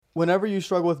whenever you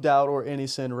struggle with doubt or any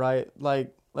sin, right?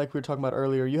 Like we were talking about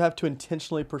earlier, you have to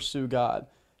intentionally pursue God.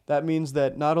 That means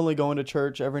that not only going to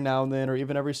church every now and then or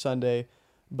even every Sunday,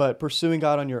 but pursuing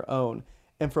God on your own.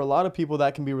 And for a lot of people,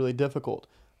 that can be really difficult.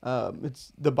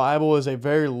 It's the Bible is a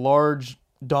very large,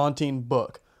 daunting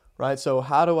book, right? So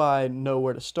how do I know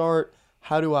where to start?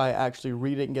 How do I actually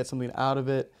read it and get something out of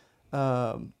it?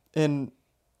 And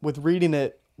with reading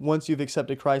it, once you've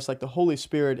accepted Christ, like the Holy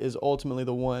Spirit is ultimately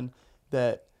the one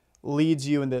that leads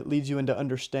you and that leads you into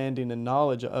understanding and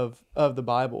knowledge of the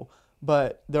Bible.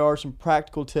 But there are some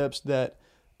practical tips that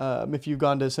if you've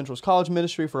gone to Central's College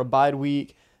Ministry for Abide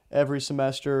Week every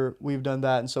semester, we've done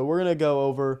that. And so we're going to go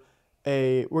over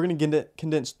we're going to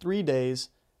condense 3 days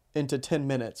into 10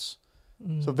 minutes.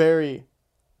 So very,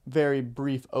 very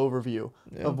brief overview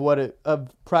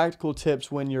of practical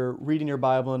tips when you're reading your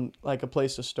Bible and like a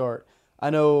place to start. I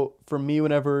know for me,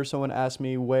 whenever someone asks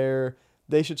me where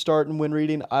they should start and when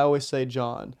reading, I always say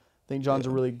John. I think John's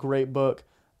a really great book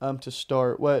to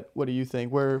start. What do you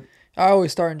think? Where I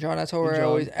always start in John. That's where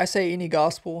John. I say any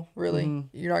gospel, really.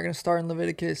 You're not going to start in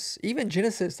Leviticus. Even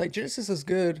Genesis. Like, Genesis is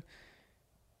good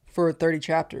for 30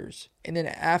 chapters. And then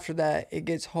after that, it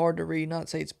gets hard to read. Not to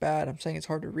say it's bad. I'm saying it's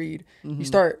hard to read. You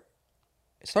start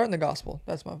in the gospel.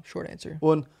 That's my short answer.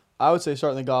 Well, I would say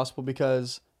start in the gospel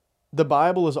because the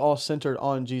Bible is all centered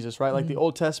on Jesus, right? Like the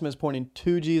Old Testament is pointing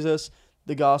to Jesus.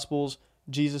 The Gospels,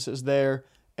 Jesus is there.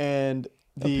 And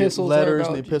the Epistles letters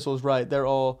and the epistles, right? They're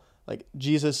all like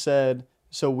Jesus said,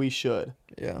 so we should.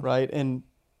 Yeah. Right? And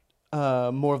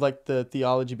more of like the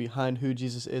theology behind who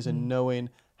Jesus is and knowing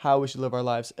how we should live our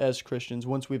lives as Christians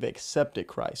once we've accepted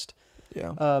Christ.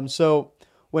 Yeah. So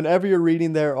whenever you're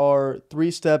reading, there are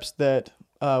 3 steps that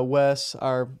Wes,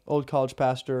 our old college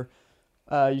pastor,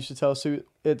 used to tell us. So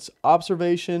it's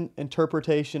observation,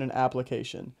 interpretation, and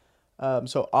application.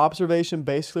 So observation,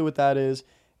 basically what that is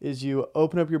you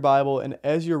open up your Bible and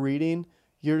as you're reading,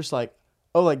 you're just like,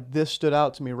 oh, like this stood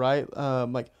out to me, right?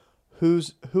 Like who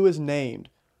is named,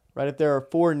 right? If there are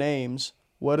 4 names,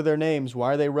 what are their names?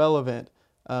 Why are they relevant?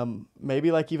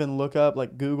 Maybe like even look up,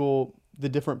 like Google the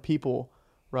different people,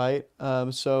 right?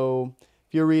 So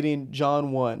if you're reading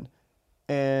John 1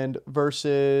 and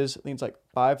verses, I think it's like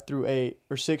 5 through 8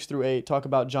 or 6 through 8, talk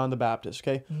about John the Baptist,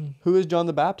 okay? Who is John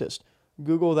the Baptist?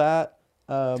 Google that,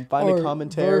 find a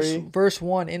commentary. Verse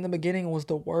 1, in the beginning was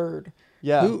the Word.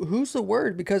 Yeah. Who's the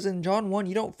Word? Because in John 1,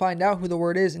 you don't find out who the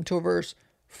Word is until verse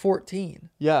 14.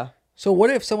 Yeah. So what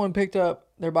if someone picked up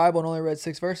their Bible and only read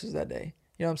 6 verses that day?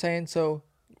 You know what I'm saying? So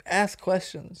ask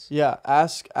questions. Yeah,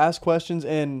 ask questions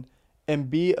and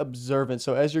be observant.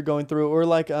 So as you're going through, or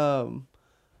like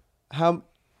how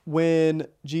when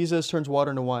Jesus turns water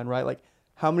into wine, right? Like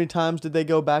how many times did they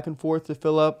go back and forth to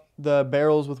fill up the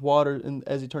barrels with water and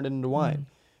as he turned it into wine?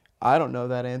 I don't know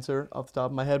that answer off the top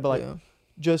of my head, but like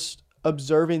just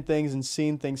observing things and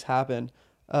seeing things happen.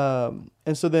 And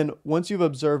so then once you've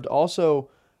observed,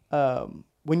 also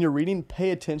when you're reading,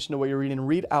 pay attention to what you're reading and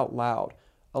read out loud.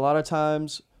 A lot of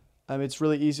times it's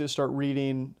really easy to start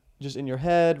reading just in your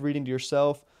head, reading to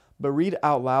yourself, but read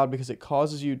out loud because it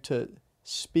causes you to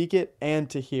speak it and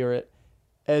to hear it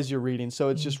as you're reading. So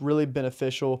it's just really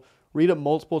beneficial. Read it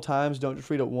multiple times. Don't just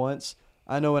read it once.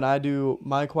 I know when I do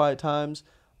my quiet times,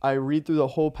 I read through the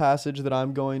whole passage that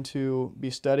I'm going to be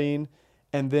studying.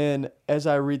 And then as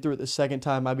I read through it the second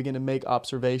time, I begin to make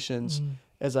observations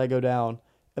as I go down.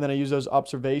 And then I use those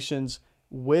observations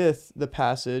with the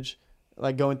passage,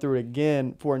 like going through it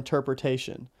again for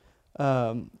interpretation.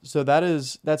 So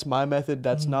that's my method.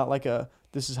 That's not like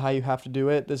this is how you have to do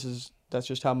it. That's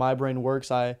just how my brain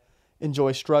works. I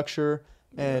enjoy structure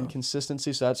and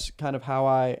consistency. So that's kind of how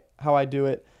I do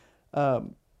it.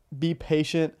 Be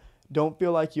patient. Don't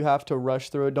feel like you have to rush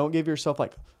through it. Don't give yourself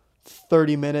like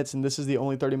 30 minutes and this is the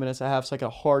only 30 minutes I have. It's like a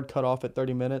hard cutoff at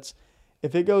 30 minutes.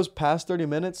 If it goes past 30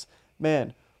 minutes,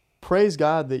 man, praise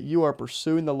God that you are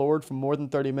pursuing the Lord for more than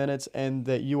 30 minutes and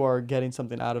that you are getting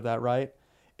something out of that, right?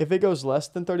 If it goes less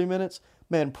than 30 minutes,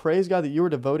 man, praise God that you are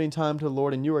devoting time to the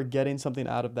Lord and you are getting something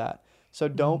out of that. So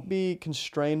don't be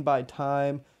constrained by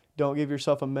time. Don't give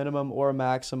yourself a minimum or a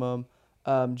maximum.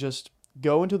 Just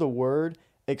go into the Word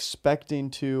expecting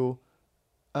to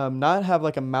not have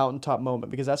like a mountaintop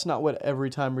moment, because that's not what every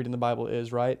time reading the Bible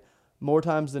is, right? More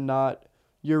times than not,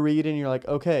 you're reading, you're like,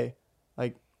 okay,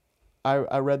 like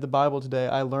I read the Bible today.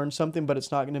 I learned something, but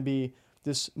it's not going to be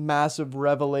this massive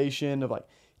revelation of like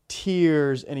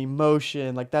tears and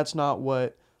emotion. Like that's not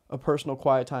what a personal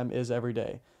quiet time is every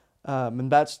day. And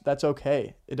that's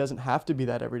okay. It doesn't have to be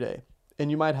that every day.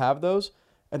 And you might have those,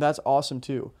 and that's awesome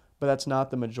too, but that's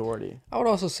not the majority. I would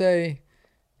also say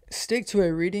stick to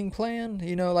a reading plan.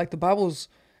 You know, like the Bible's,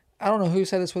 I don't know who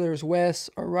said this, whether it was Wes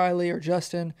or Riley or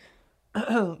Justin,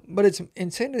 but it's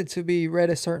intended to be read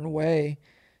a certain way.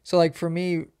 So like for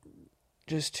me,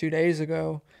 just 2 days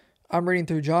ago, I'm reading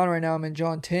through John right now. I'm in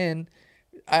John 10.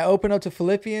 I open up to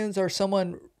Philippians, or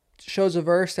someone shows a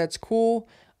verse that's cool.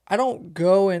 I don't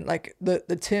go and like the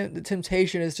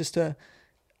temptation is just to,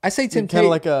 I say Kind temptation.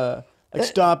 of like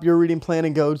stop your reading plan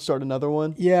and go start another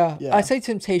one. Yeah, Yeah. I say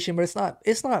temptation, but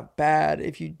it's not bad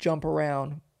if you jump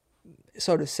around,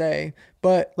 so to say.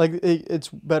 But Like it's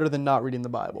better than not reading the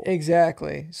Bible.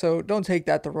 exactly. So don't take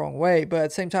that the wrong way. But at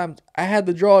the same time, I had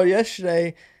the draw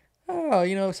yesterday.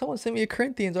 Oh, someone sent me a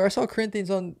Corinthians, or I saw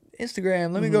Corinthians on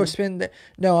Instagram. Let me go spend that.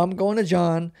 No, I'm going to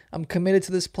John. I'm committed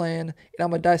to this plan, and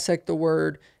I'm going to dissect the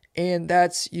word. And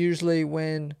that's usually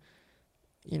when,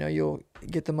 you'll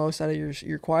get the most out of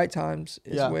your quiet times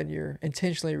is Yeah. when you're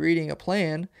intentionally reading a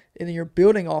plan, and then you're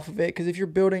building off of it. Because if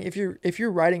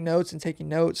you're writing notes and taking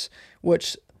notes,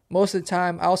 which most of the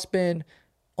time I'll spend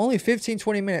only 15,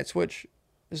 20 minutes, which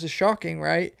this is shocking,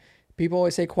 right? People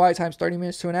always say quiet time's 30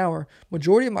 minutes to an hour.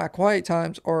 Majority of my quiet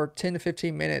times are 10 to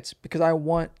 15 minutes because I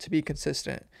want to be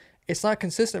consistent. It's not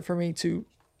consistent for me to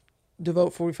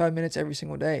devote 45 minutes every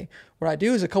single day. What I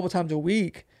do is a couple times a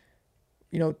week,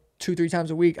 2-3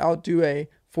 times a week, I'll do a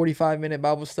 45-minute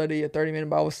Bible study, a 30-minute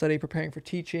Bible study, preparing for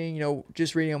teaching,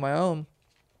 just reading on my own.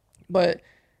 But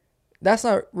that's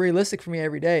not realistic for me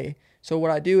every day. So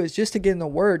what I do is just to get in the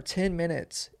Word, 10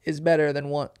 minutes is better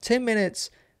than 10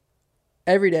 minutes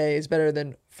every day is better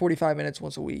than 45 minutes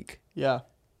once a week. Yeah.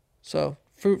 So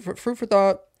food for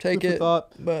thought. Take Food for it.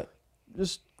 thought. But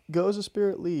Just go as the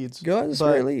Spirit leads. go as the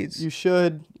Spirit leads. You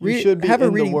should be have a in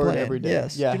the reading Word plan. every day.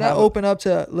 Yes. Yeah. Do not open up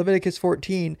to Leviticus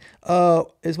 14.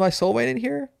 Is my soulmate in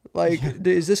here? Like,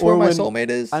 is this where my soulmate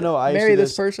is? I know. I marry used to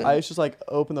this person. I used to just like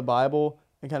open the Bible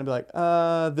and kind of be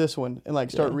like, this one, and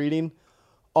like start reading.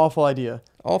 Awful idea.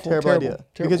 Terrible idea.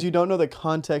 Because you don't know the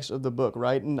context of the book,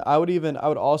 right? And I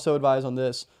would also advise on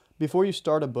this, before you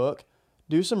start a book,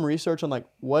 do some research on like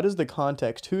what is the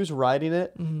context, who's writing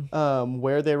it,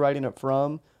 where they're writing it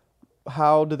from,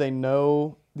 how do they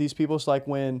know these people. So like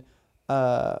when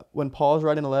Paul's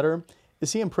writing a letter,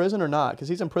 is he in prison or not? Because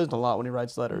he's in prison a lot when he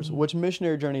writes letters. Which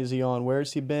missionary journey is he on? Where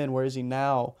has he been? Where is he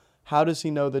now? How does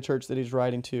he know the church that he's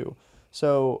writing to?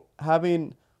 So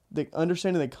having the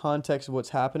understanding the context of what's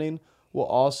happening will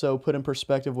also put in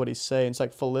perspective what he's saying. It's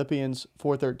like Philippians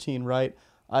 4:13, right?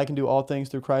 I can do all things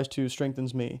through Christ who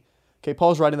strengthens me. Okay,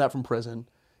 Paul's writing that from prison.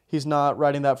 He's not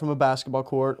writing that from a basketball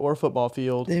court or a football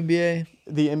field. The NBA.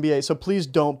 The NBA. So please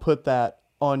don't put that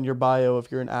on your bio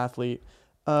if you're an athlete.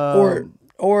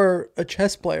 Or a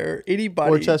chess player.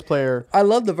 Anybody. Or a chess player. I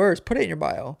love the verse. Put it in your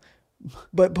bio.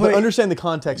 But understand the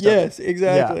context of it. Yes,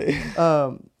 exactly.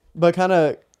 Yeah. But kind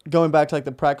of going back to like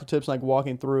the practical tips, like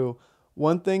walking through,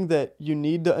 one thing that you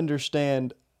need to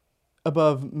understand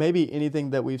above maybe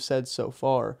anything that we've said so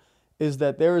far is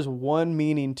that there is one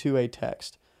meaning to a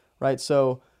text, right?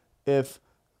 So if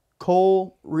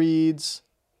Cole reads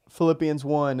Philippians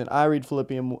 1 and I read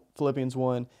Philippians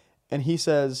 1 and he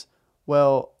says,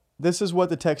 well, this is what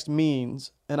the text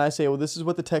means, and I say, well, this is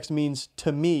what the text means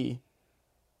to me,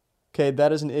 okay,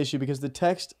 that is an issue because the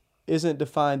text isn't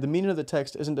defined, the meaning of the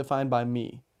text isn't defined by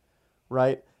me,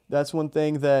 right? That's one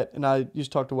thing that, and I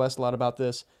used to talk to Wes a lot about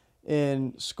this,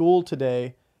 in school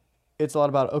today, it's a lot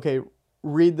about, okay,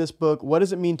 read this book. What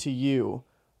does it mean to you,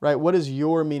 right? What is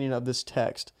your meaning of this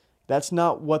text? That's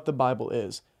not what the Bible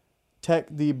is.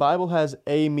 The Bible has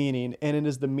a meaning, and it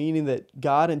is the meaning that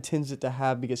God intends it to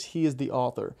have because he is the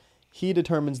author. He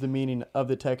determines the meaning of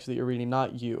the text that you're reading,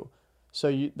 not you.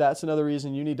 So that's another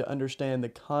reason you need to understand the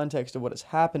context of what is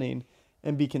happening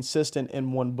and be consistent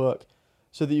in one book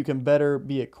so that you can better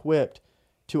be equipped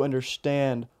to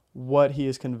understand what he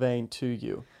is conveying to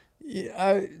you.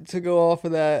 Yeah, to go off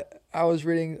of that, I was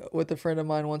reading with a friend of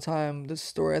mine one time this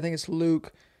story. I think it's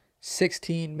Luke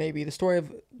 16, maybe. The story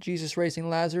of Jesus raising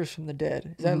Lazarus from the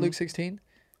dead. Is that Luke 16?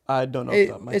 I don't know.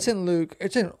 It's in Luke.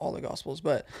 It's in all the Gospels,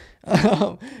 but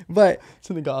it's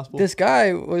in the Gospel. This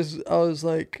guy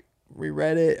we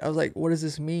read it. I was like, what does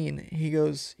this mean? He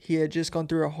goes, he had just gone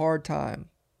through a hard time.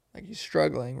 Like he's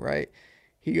struggling, right?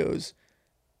 He goes,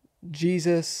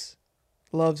 Jesus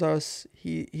loves us.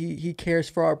 He cares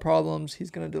for our problems.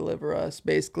 He's going to deliver us.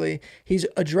 Basically, he's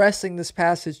addressing this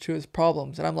passage to his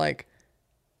problems. And I'm like,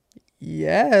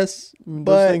 yes,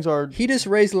 but things are he just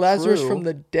raised Lazarus true. from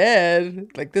the dead.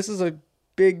 Like, this is a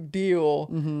big deal.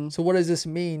 Mm-hmm. So what does this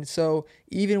mean? So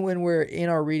even when we're in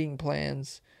our reading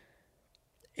plans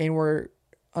and we're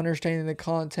understanding the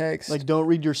context, like, don't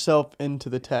read yourself into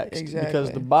the text. Exactly.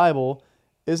 Because the Bible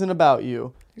isn't about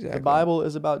you. Exactly. The Bible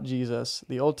is about Jesus.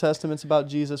 The Old Testament's about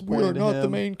Jesus We pointing are to not him. the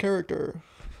main character.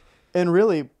 And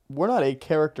really, we're not a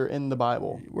character in the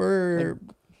Bible. We're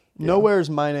Nowhere's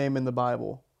my name in the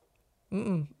Bible.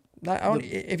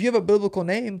 if you have a biblical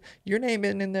name, your name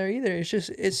isn't in there either. It's just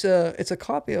it's a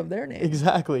copy of their name.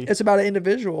 Exactly. It's about an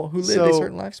individual who lived a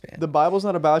certain lifespan. The Bible's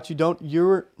not about you.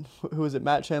 Who is it?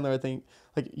 Matt Chandler, I think.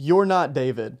 Like, you're not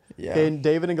David. Yeah. Okay, in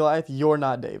David and Goliath, you're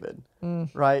not David.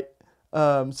 Right?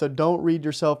 So don't read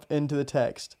yourself into the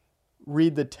text.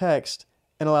 Read the text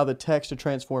and allow the text to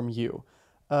transform you.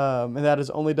 And that is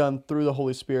only done through the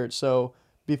Holy Spirit. So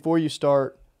before you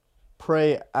start,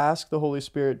 pray, ask the Holy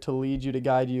Spirit to lead you, to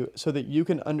guide you, so that you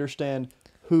can understand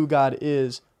who God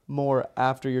is more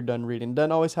after you're done reading. It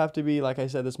doesn't always have to be, like I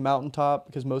said, this mountaintop,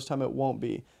 because most time it won't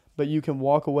be. But you can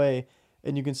walk away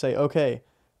and you can say, okay,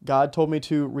 God told me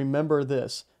to remember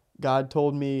this. God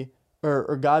told me,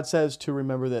 or God says to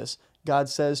remember this. God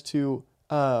says to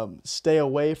stay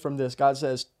away from this. God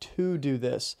says to do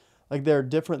this. Like, there are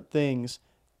different things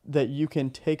that you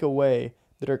can take away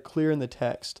that are clear in the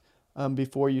text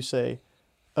before you say,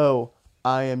 oh,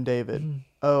 I am David.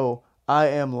 Oh, I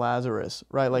am Lazarus,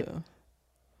 right? Like,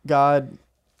 God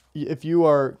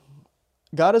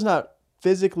has not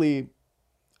physically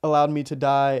allowed me to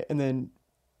die and then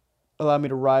allowed me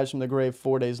to rise from the grave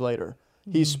 4 days later.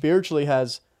 He spiritually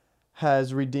has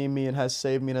redeemed me and has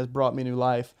saved me and has brought me new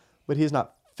life, but he has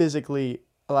not physically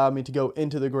allowed me to go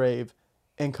into the grave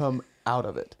and come out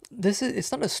of it.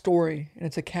 It's not a story, and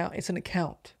it's an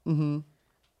account.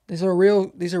 These are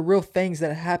real things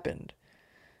that happened.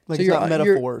 Like, so it's not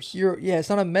metaphors. It's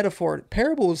not a metaphor.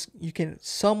 Parables, you can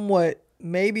somewhat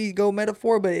maybe go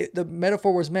metaphor, but the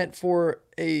metaphor was meant for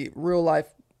a real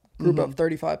life group of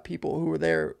 35 people who were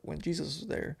there when Jesus was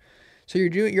there. So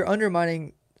you're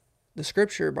undermining the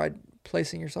scripture by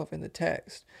placing yourself in the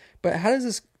text. But how does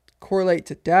this correlate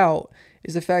to doubt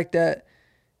is the fact that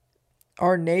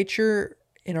our nature,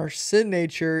 in our sin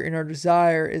nature, in our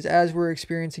desire, is as we're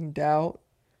experiencing doubt,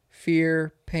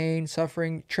 fear, pain,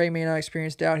 suffering. Trey may not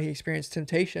experience doubt. He experienced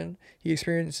temptation. He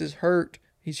experiences hurt.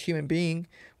 He's a human being.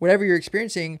 Whatever you're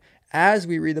experiencing, as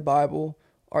we read the Bible,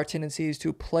 our tendency is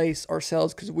to place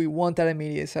ourselves, because we want that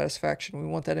immediate satisfaction. We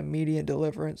want that immediate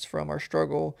deliverance from our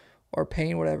struggle or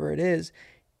pain, whatever it is.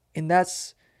 And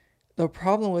that's the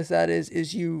problem with that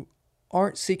is you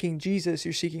aren't seeking Jesus,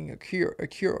 you're seeking a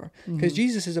cure. Because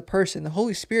Jesus is a person. The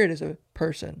Holy Spirit is a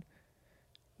person,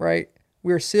 right?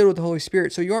 We are sealed with the Holy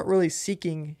Spirit. So you aren't really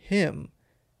seeking him.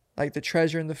 Like the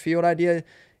treasure in the field idea,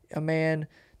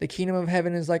 the kingdom of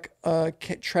heaven is like a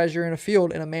treasure in a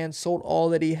field, and a man sold all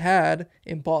that he had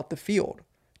and bought the field.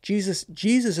 Jesus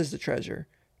is the treasure,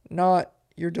 not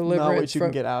your deliverance. Not what you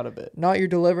can get out of it. Not your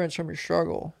deliverance from your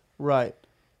struggle. Right.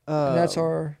 And that's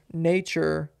our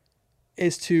nature,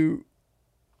 is to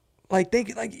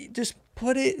just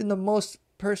put it in the most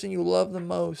person you love the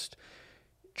most.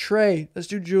 Trey, let's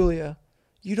do Julia.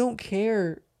 You don't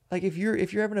care. Like, if you're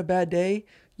having a bad day,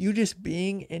 you just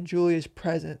being in Julia's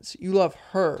presence, you love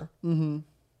her. You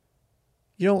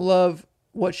don't love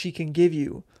what she can give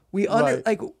you.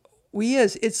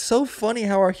 It's so funny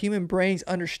how our human brains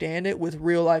understand it with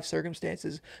real life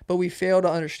circumstances, but we fail to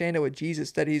understand it with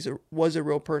Jesus, that was a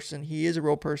real person. He is a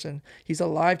real person. He's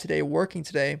alive today, working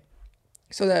today,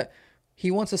 so that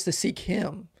he wants us to seek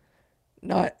him,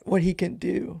 not what he can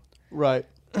do. Right.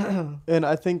 And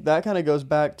I think that kind of goes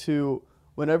back to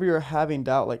whenever you're having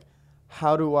doubt, like,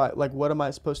 what am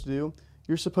I supposed to do?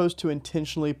 You're supposed to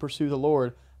intentionally pursue the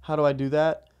Lord. How do I do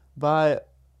that? By,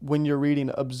 when you're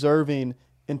reading, observing,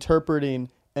 interpreting,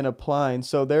 and applying.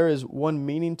 So there is one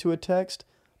meaning to a text,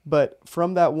 but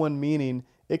from that one meaning,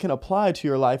 it can apply to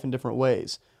your life in different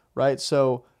ways, right?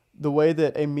 So the way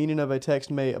that a meaning of a text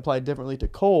may apply differently to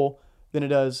Cole than it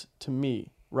does to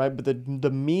me, right? But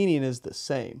the meaning is the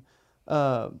same.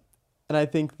 And I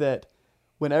think that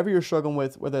whenever you're struggling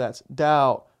with, whether that's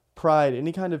doubt, pride,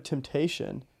 any kind of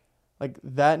temptation, like,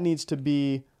 that needs to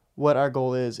be what our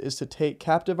goal is to take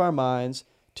captive our minds,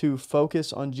 to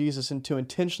focus on Jesus, and to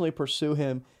intentionally pursue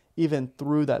him even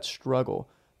through that struggle.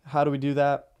 How do we do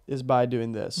that? Is by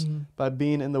doing this, by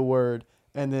being in the Word.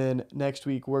 And then next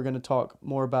week, we're going to talk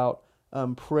more about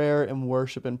prayer and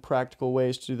worship and practical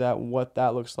ways to do that and what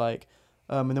that looks like.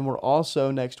 And then we're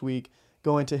also next week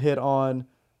going to hit on,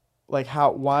 like,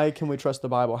 why can we trust the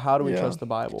Bible? How do we trust the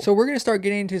Bible? So we're going to start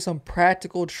getting into some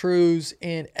practical truths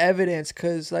and evidence,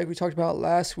 because like we talked about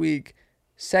last week,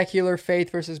 secular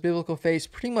faith versus biblical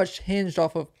faith pretty much hinged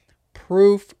off of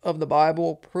proof of the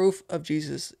Bible, proof of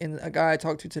Jesus. And a guy I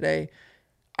talked to today,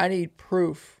 I need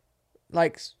proof.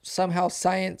 Like, somehow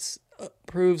science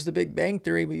proves the Big Bang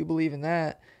Theory, but you believe in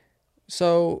that.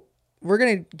 So we're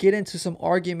going to get into some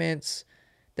arguments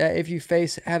that if you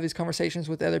have these conversations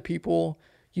with other people,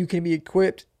 you can be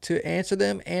equipped to answer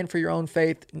them, and for your own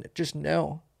faith, just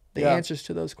know the answers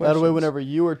to those questions. That way, whenever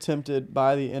you are tempted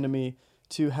by the enemy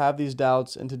to have these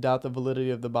doubts and to doubt the validity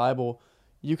of the Bible,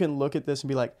 you can look at this and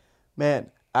be like,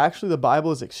 man, actually the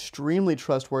Bible is extremely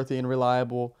trustworthy and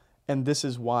reliable, and this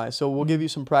is why. So we'll give you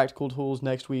some practical tools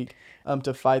next week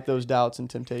to fight those doubts and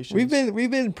temptations.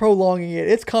 We've been prolonging it.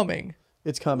 It's coming.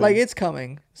 It's coming. Like, it's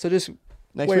coming. So just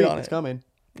next wait week, on it's it. coming.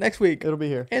 Next week. It'll be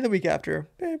here. And the week after.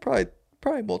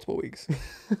 Probably multiple weeks.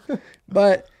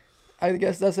 But I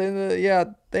guess that's the end of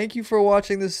the, thank you for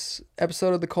watching this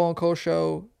episode of the Cole and Cole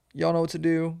Show. Y'all know what to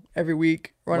do every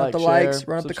week. Run up the likes,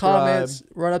 run up the comments,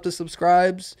 run up the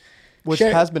subscribes. Which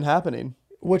has been happening.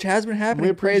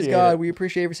 Praise God. We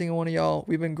appreciate every single one of y'all.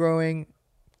 We've been growing.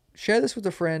 Share this with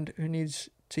a friend who needs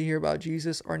to hear about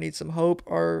Jesus or needs some hope,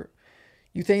 or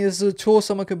you think this is a tool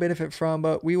someone could benefit from.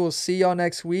 But we will see y'all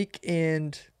next week,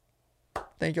 and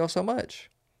thank y'all so much.